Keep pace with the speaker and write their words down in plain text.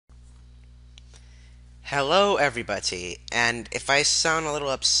Hello everybody, and if I sound a little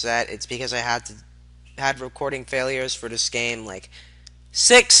upset, it's because I had recording failures for this game like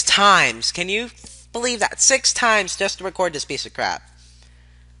 6 times. Can you believe that? 6 times just to record this piece of crap.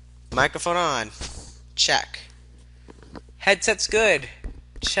 Microphone on. Check. Headset's good.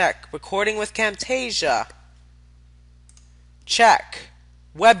 Check. Recording with Camtasia. Check.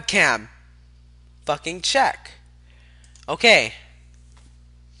 Webcam. Fucking check. Okay.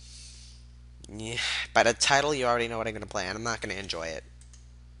 Yeah, by the title, you already know what I'm going to play, and I'm not going to enjoy it.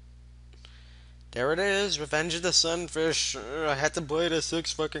 There it is, Revenge of the Sunfish. I had to play it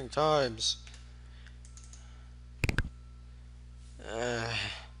 6 fucking times.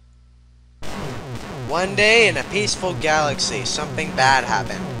 One day in a peaceful galaxy, something bad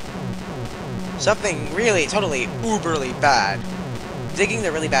happened. Something really, totally, uberly bad. Digging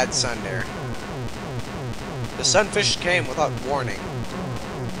the really bad sun there. The sunfish came without warning.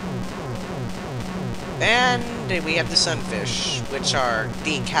 And we have the sunfish, which are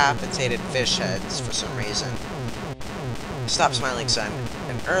decapitated fish heads for some reason. Stop smiling, son.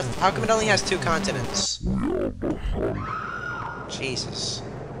 And Earth, how come it only has 2 continents? Jesus.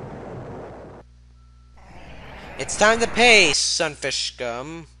 It's time to pay, sunfish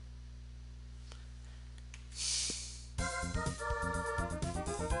scum.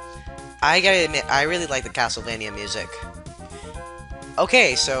 I gotta admit, I really like the Castlevania music.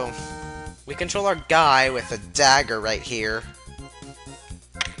 Okay, so we control our guy with a dagger right here.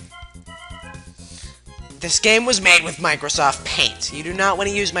 This game was made with Microsoft Paint. You do not want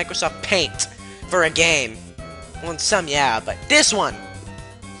to use Microsoft Paint for a game. Well, some yeah, but this one!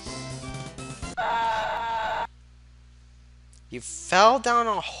 You fell down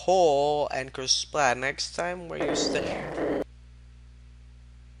a hole and kersplat. Next time where you stay.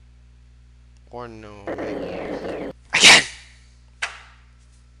 Or no, right? Again!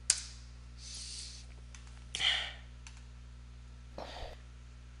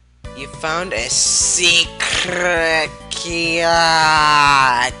 You found a secret key.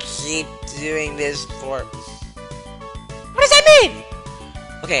 Keep doing this for... What does that mean?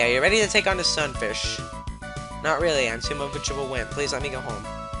 Okay, are you ready to take on the sunfish? Not really, I'm too much of a wimp. Please let me go home.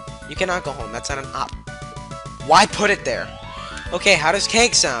 You cannot go home, that's not an op. Why put it there? Okay, how does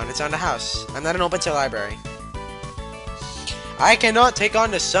cake sound? It's on the house. I'm not an open to library. I cannot take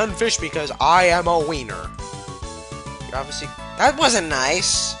on the sunfish because I am a wiener. You're obviously... That wasn't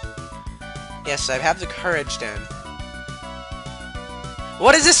nice. Yes, I have the courage then.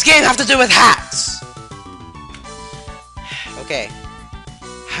 What does this game have to do with hats? Okay.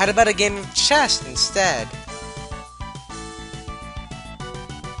 How about a game of chess instead?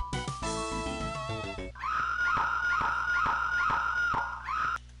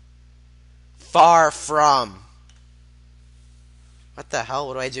 Far from. What the hell?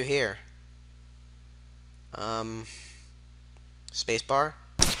 What do I do here? Spacebar?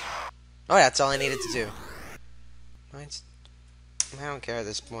 Oh, yeah, that's all I needed to do. I don't care at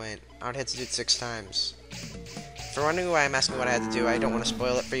this point. I would have to do it 6 times. If you're wondering why I'm asking what I had to do, I don't want to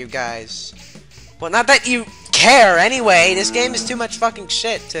spoil it for you guys. Well, not that you care anyway. This game is too much fucking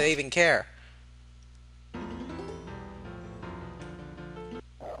shit to even care.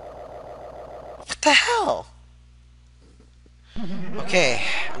 What the hell? Okay,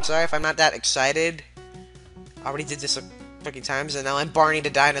 I'm sorry if I'm not that excited. I already did this fucking times, and now I'm Barney the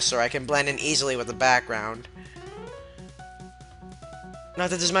dinosaur. I can blend in easily with the background.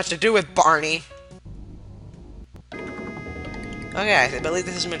 Not that there's much to do with Barney. Okay, I believe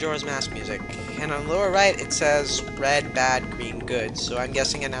this is Majora's Mask music. And on the lower right, it says red, bad, green, good. So I'm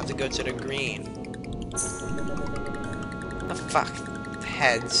guessing I have to go to the green. Oh, fuck.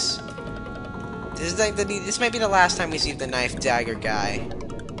 Heads. This might be the last time we see the knife dagger guy.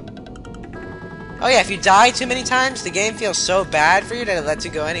 Oh yeah, if you die too many times, the game feels so bad for you that it lets you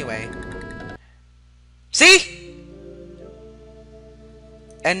go anyway. See?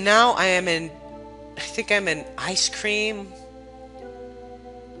 And now I am in... I think I'm in ice cream.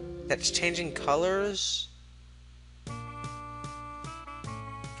 That's changing colors.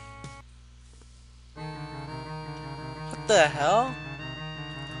 What the hell?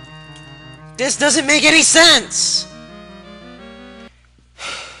 This doesn't make any sense!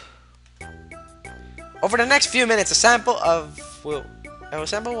 Over the next few minutes, a sample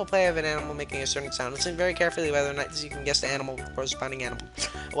will play of an animal making a certain sound. Listen very carefully whether or not you can guess the animal, corresponding animal.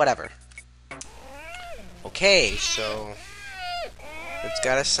 Whatever. Okay, so... It's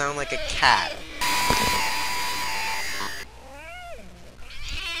gotta sound like a cat.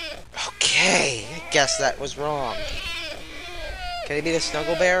 Okay, I guess that was wrong. Can it be the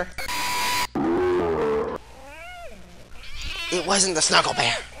Snuggle Bear? It wasn't the Snuggle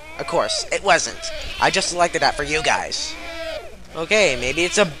Bear. Of course, it wasn't. I just selected that for you guys. Okay, maybe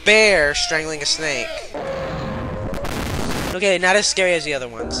it's a bear strangling a snake. Okay, not as scary as the other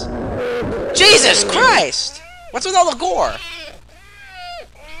ones. Jesus Christ! What's with all the gore?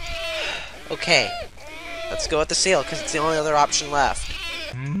 Okay, let's go with the seal, because it's the only other option left.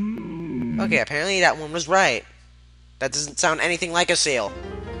 Okay, apparently that one was right. That doesn't sound anything like a seal.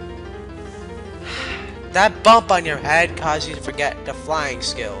 That bump on your head caused you to forget the flying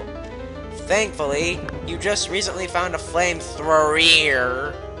skill. Thankfully, you just recently found a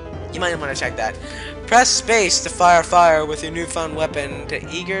flamethrower. You might want to check that. Press space to fire fire with your newfound weapon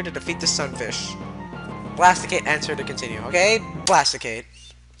eager to defeat the Sunfish. Blasticate enter to continue, okay? Blasticate.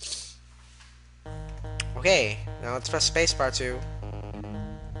 Okay, now let's press spacebar too.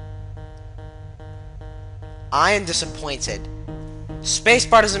 I am disappointed.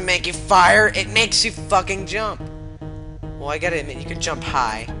 Spacebar doesn't make you fire, it makes you fucking jump. Well, I gotta admit, you can jump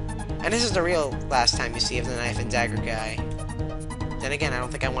high. And this is the real last time you see of the knife and dagger guy. Then again, I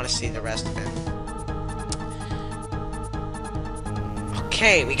don't think I want to see the rest of him.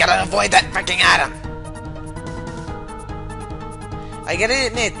 Okay, we gotta avoid that freaking atom! I gotta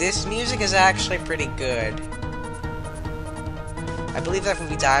admit, this music is actually pretty good. I believe that if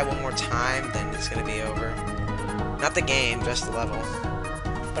we die one more time, then it's gonna be over. Not the game, just the level.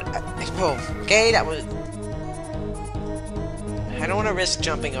 But, whoa, okay, that was... I don't want to risk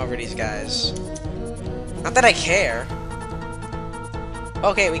jumping over these guys. Not that I care.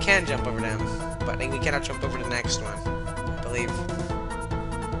 Okay, we can jump over them. But we cannot jump over the next one, I believe.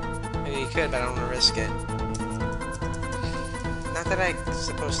 Maybe you could, but I don't want to risk it. Not that I'm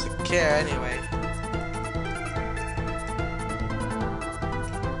supposed to care, anyway.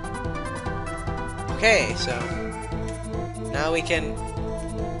 Okay, so... now we can...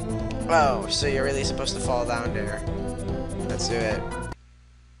 oh, so you're really supposed to fall down there. Let's do it.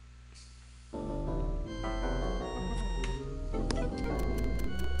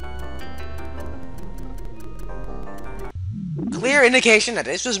 Clear indication that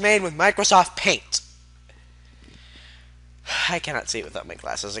this was made with Microsoft Paint. I cannot see without my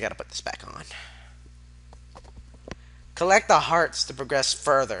glasses. I gotta put this back on. Collect the hearts to progress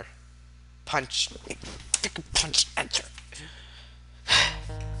further. Punch. Punch enter.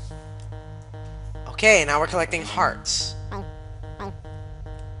 Okay, now we're collecting hearts.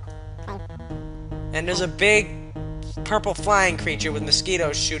 And there's a big purple flying creature with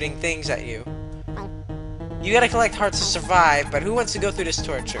mosquitoes shooting things at you. You gotta collect hearts to survive, but who wants to go through this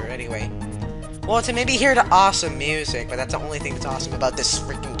torture anyway? Well, to maybe hear the awesome music, but that's the only thing that's awesome about this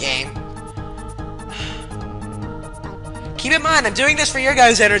freaking game. Keep in mind, I'm doing this for your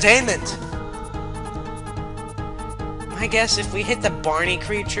guys' entertainment. I guess if we hit the Barney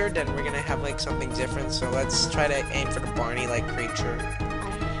creature, then we're gonna have like something different, so let's try to aim for the Barney-like creature.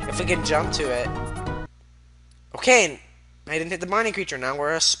 If we can jump to it. Okay, I didn't hit the Barney creature, now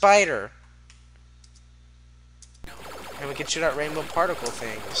we're a spider. And we can shoot out rainbow particle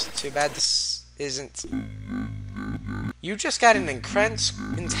things. Too bad this isn't... You just got an intense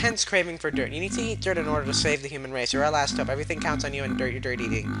craving for dirt. You need to eat dirt in order to save the human race. You're our last hope. Everything counts on you and dirt, you're dirt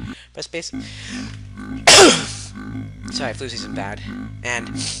eating. Press space... Sorry, flu season bad. And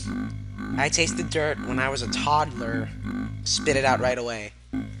I tasted dirt when I was a toddler. Spit it out right away.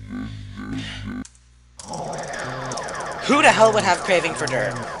 Who the hell would have craving for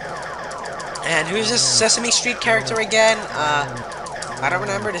dirt? And who's this Sesame Street character again? I don't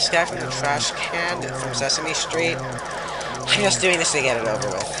remember this guy from the trash can from Sesame Street. I'm just doing this to get it over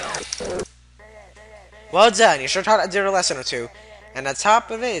with. Well done, you sure taught a dirt a lesson or two. And on top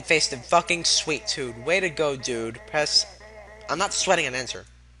of it, it tasted fucking sweet, dude. Way to go, dude. Press... I'm not sweating an enter.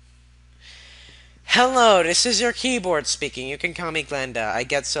 Hello, this is your keyboard speaking. You can call me Glenda. I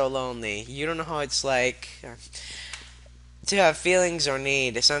get so lonely. You don't know how it's like to have feelings or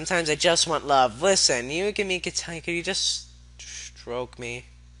need. Sometimes I just want love. Listen, you give me guitar. Could you just stroke me?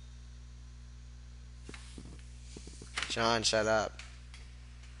 John, shut up.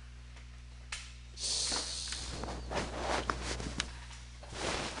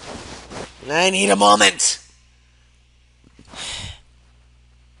 I need a moment.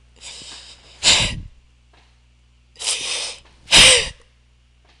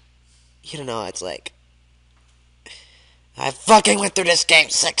 You don't know what it's like. I fucking went through this game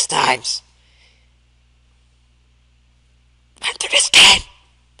 6 times. Went through this game.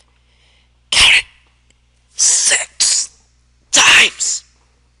 Count it. 6 times.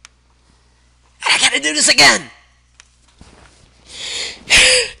 And I gotta do this again.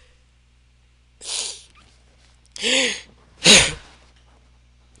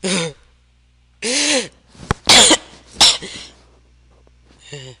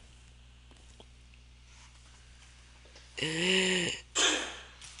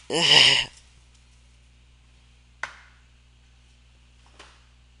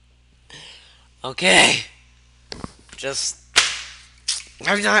 Okay. Just...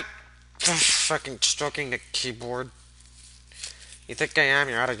 I'm not fucking stroking the keyboard. You think I am?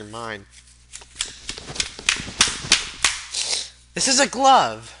 You're out of your mind. This is a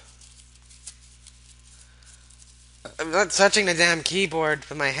glove. I'm not touching the damn keyboard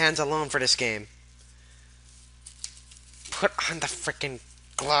with my hands alone for this game. Put on the freaking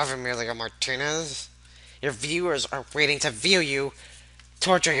glove, Amelia Martinez. Your viewers are waiting to view you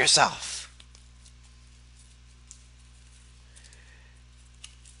torture yourself.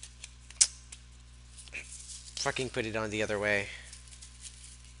 Fucking put it on the other way.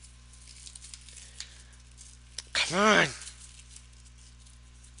 Come on.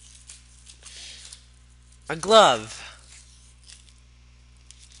 A glove.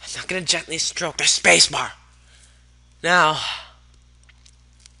 I'm not gonna gently stroke the spacebar. Now,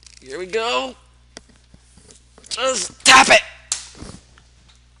 here we go. Just tap it.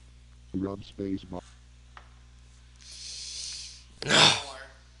 Rub spacebar. No.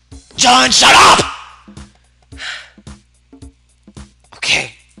 John, shut up!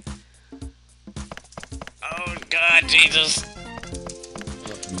 Okay. Oh God, Jesus.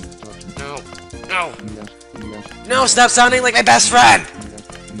 No. No. No, stop sounding like my best friend!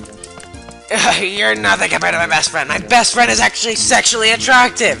 You're nothing compared to my best friend. My best friend is actually sexually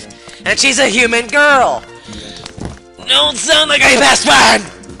attractive. And she's a human girl. Don't sound like my best friend!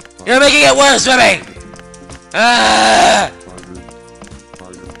 You're making it worse for me!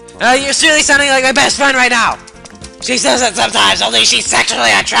 You're seriously sounding like my best friend right now! She says it sometimes, only she's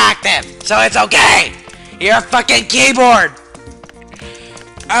sexually attractive! So it's okay! You're a fucking keyboard!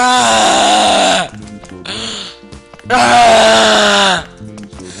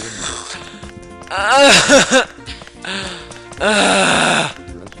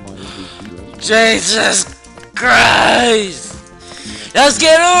 Jesus Christ! Let's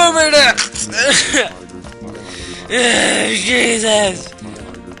get over this! Jesus!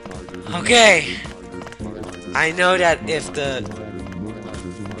 Okay. I know that if the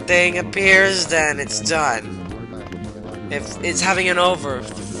thing appears, then it's done. If it's having an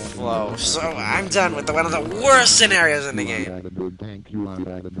overflow, so I'm done with one of the worst scenarios in the game.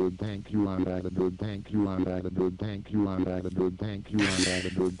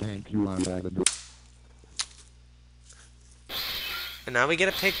 And now we get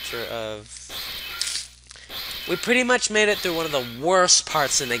a picture of... We pretty much made it through one of the worst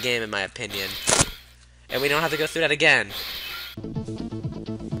parts in the game, in my opinion. And we don't have to go through that again.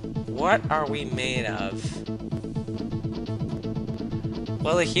 What are we made of?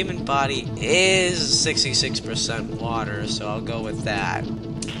 Well, the human body is 66% water, so I'll go with that.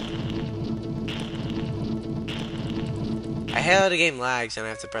 I hate how the game lags and I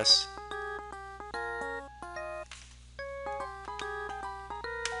have to press...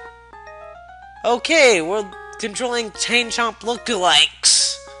 Okay, we're controlling Chain Chomp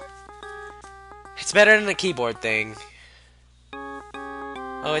lookalikes. It's better than the keyboard thing.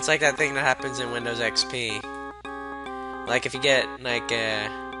 Oh, it's like that thing that happens in Windows XP. Like if you get, like,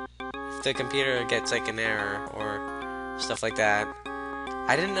 if the computer gets, like, an error or stuff like that.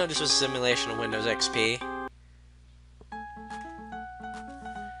 I didn't know this was a simulation of Windows XP.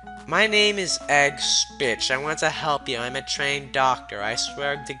 My name is Egg Spitch. I want to help you. I'm a trained doctor. I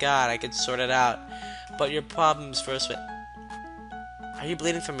swear to God I could sort it out. But your problem's first with... Are you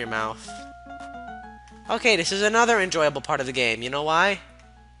bleeding from your mouth? Okay, this is another enjoyable part of the game. You know why?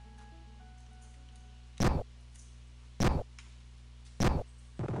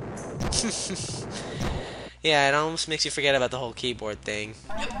 Yeah, it almost makes you forget about the whole keyboard thing.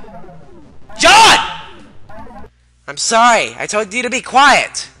 John! I'm sorry. I told you to be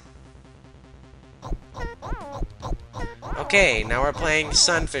quiet. Okay, now we're playing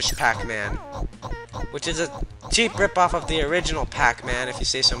Sunfish Pac-Man, which is a cheap ripoff of the original Pac-Man, if you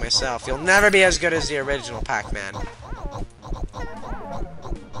say so myself. You'll never be as good as the original Pac-Man.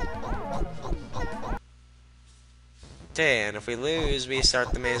 Okay, and if we lose, we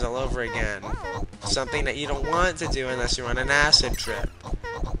start the maze all over again. Something that you don't want to do unless you're on an acid trip.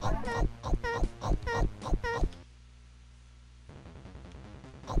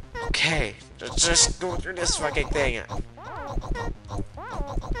 Okay, let's just go through this fucking thing.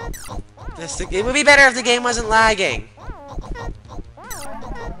 It would be better if the game wasn't lagging.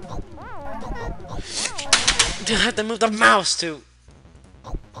 I have to move the mouse to...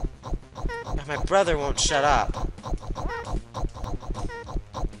 My brother won't shut up.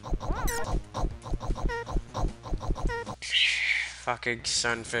 Fucking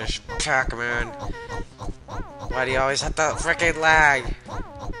Sunfish Pac-Man. Why do you always have to freaking lag?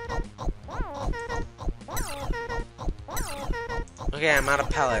 Okay, I'm out of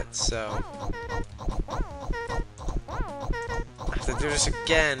pellets, so I have to do this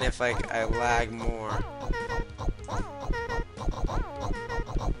again if like I lag more.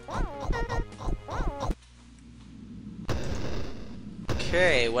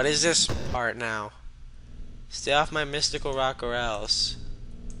 Okay, what is this part now? Stay off my mystical rock or else.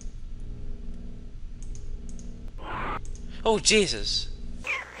 Oh, Jesus.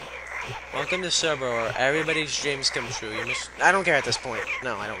 Welcome to Server where everybody's dreams come true. I don't care at this point.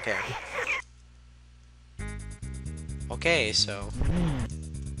 No, I don't care. Okay, so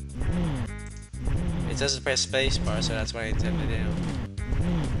it says to press spacebar, so that's what I intend to do.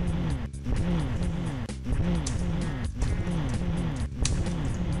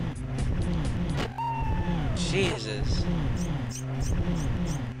 Jesus.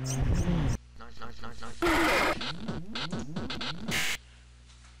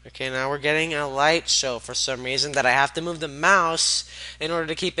 Okay, now we're getting a light show for some reason that I have to move the mouse in order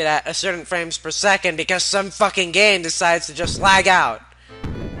to keep it at a certain frames per second because some fucking game decides to just lag out.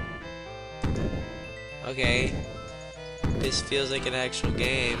 Okay. This feels like an actual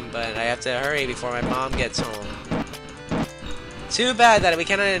game, but I have to hurry before my mom gets home. Too bad that we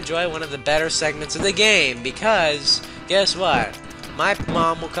cannot enjoy one of the better segments of the game because, guess what? My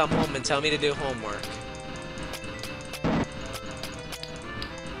mom will come home and tell me to do homework.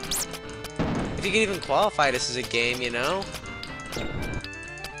 If you could even qualify this as a game, you know?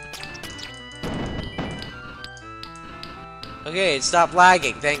 Okay, it stopped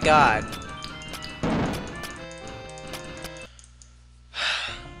lagging, thank God.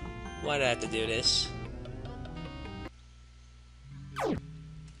 Why do I have to do this?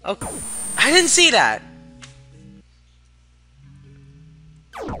 Oh, I didn't see that!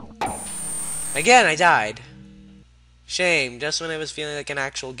 Again, I died. Shame, just when I was feeling like an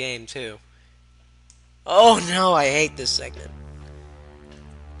actual game, too. Oh no, I hate this segment.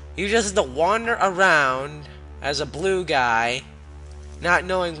 You just have to wander around as a blue guy, not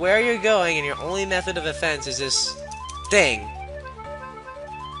knowing where you're going, and your only method of offense is this thing.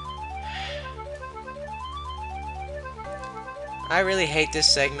 I really hate this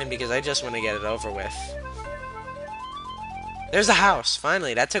segment because I just want to get it over with. There's a house,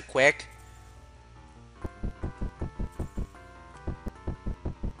 finally, that took quick.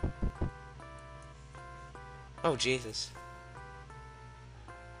 Oh, Jesus.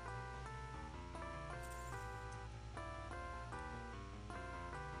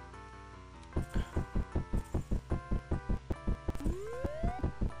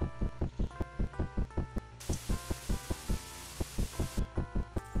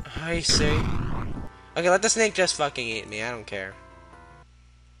 I see. Okay, let the snake just fucking eat me. I don't care.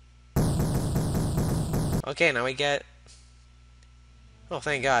 Okay, now we get... Oh,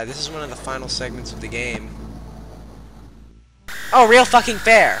 thank God. This is one of the final segments of the game. Oh, real fucking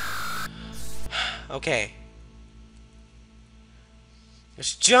fair! Okay.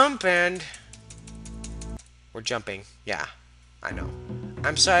 Just jump and... We're jumping. Yeah, I know.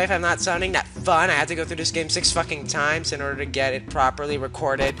 I'm sorry if I'm not sounding that fun. I had to go through this game 6 fucking times in order to get it properly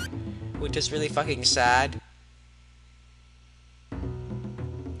recorded, which is really fucking sad.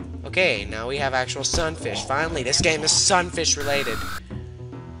 Okay, now we have actual Sunfish. Finally, this game is Sunfish related.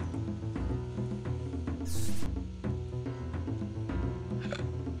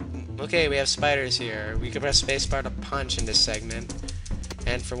 Okay, we have spiders here. We can press spacebar to punch in this segment.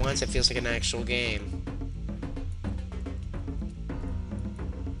 And for once, it feels like an actual game.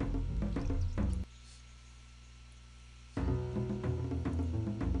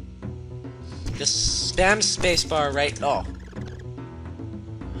 Just spam spacebar right... Oh.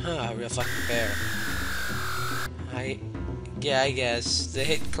 Huh, real fucking fair. Yeah, I guess. The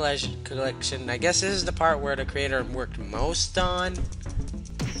hit collection. I guess this is the part where the creator worked most on.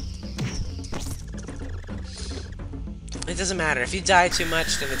 It doesn't matter. If you die too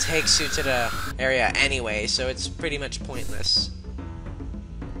much, then it takes you to the area anyway, so it's pretty much pointless.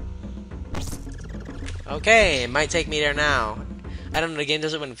 Okay, it might take me there now. I don't know, the game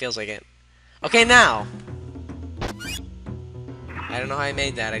does it when it feels like it. Okay, now! I don't know how I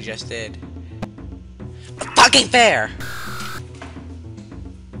made that, I just did. Fucking fair!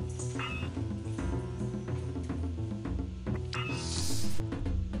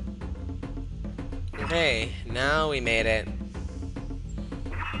 Okay, now we made it.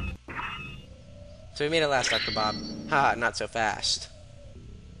 So we made it last, Dr. Bob. Haha, not so fast.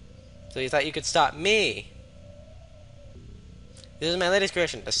 So you thought you could stop me? This is my latest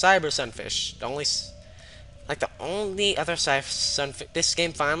creation, the Cyber Sunfish. The only other sunfish. This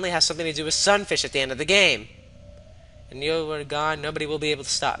game finally has something to do with Sunfish at the end of the game. and you were gone, nobody will be able to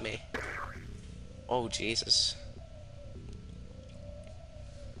stop me. Oh, Jesus.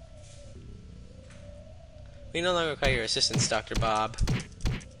 We no longer require your assistance, Dr. Bob.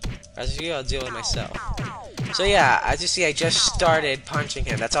 As you, I'll deal with myself. So yeah, as you see, I just started punching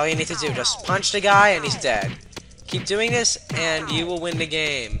him. That's all you need to do. Just punch the guy and he's dead. Keep doing this and you will win the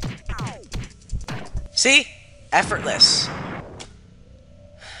game. See? Effortless.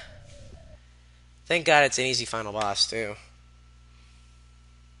 Thank God it's an easy final boss, too.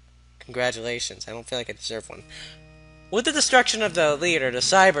 Congratulations. I don't feel like I deserve one. With the destruction of the leader, the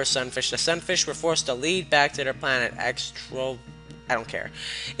Cyber Sunfish, the Sunfish were forced to lead back to their planet I don't care.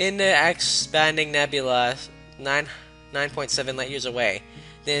 In the expanding nebula 9.7 light years away.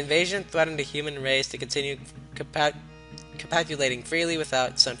 The invasion threatened the human race to continue copulating freely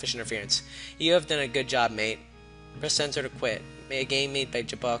without Sunfish interference. You have done a good job, mate. Press center to quit. A game made by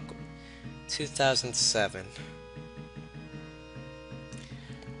Jabuk 2007.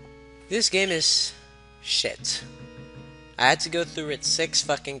 This game is shit. I had to go through it 6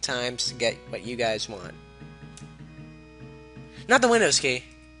 fucking times to get what you guys want. Not the Windows key.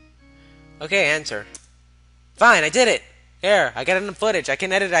 Okay, enter. Fine, I did it. Here, I got it in footage. I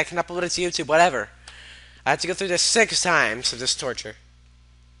can edit it, I can upload it to YouTube, whatever. I had to go through this 6 times of this torture.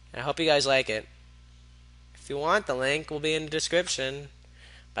 I hope you guys like it. If you want, the link will be in the description.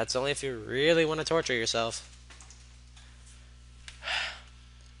 That's only if you really want to torture yourself.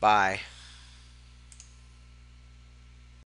 Bye.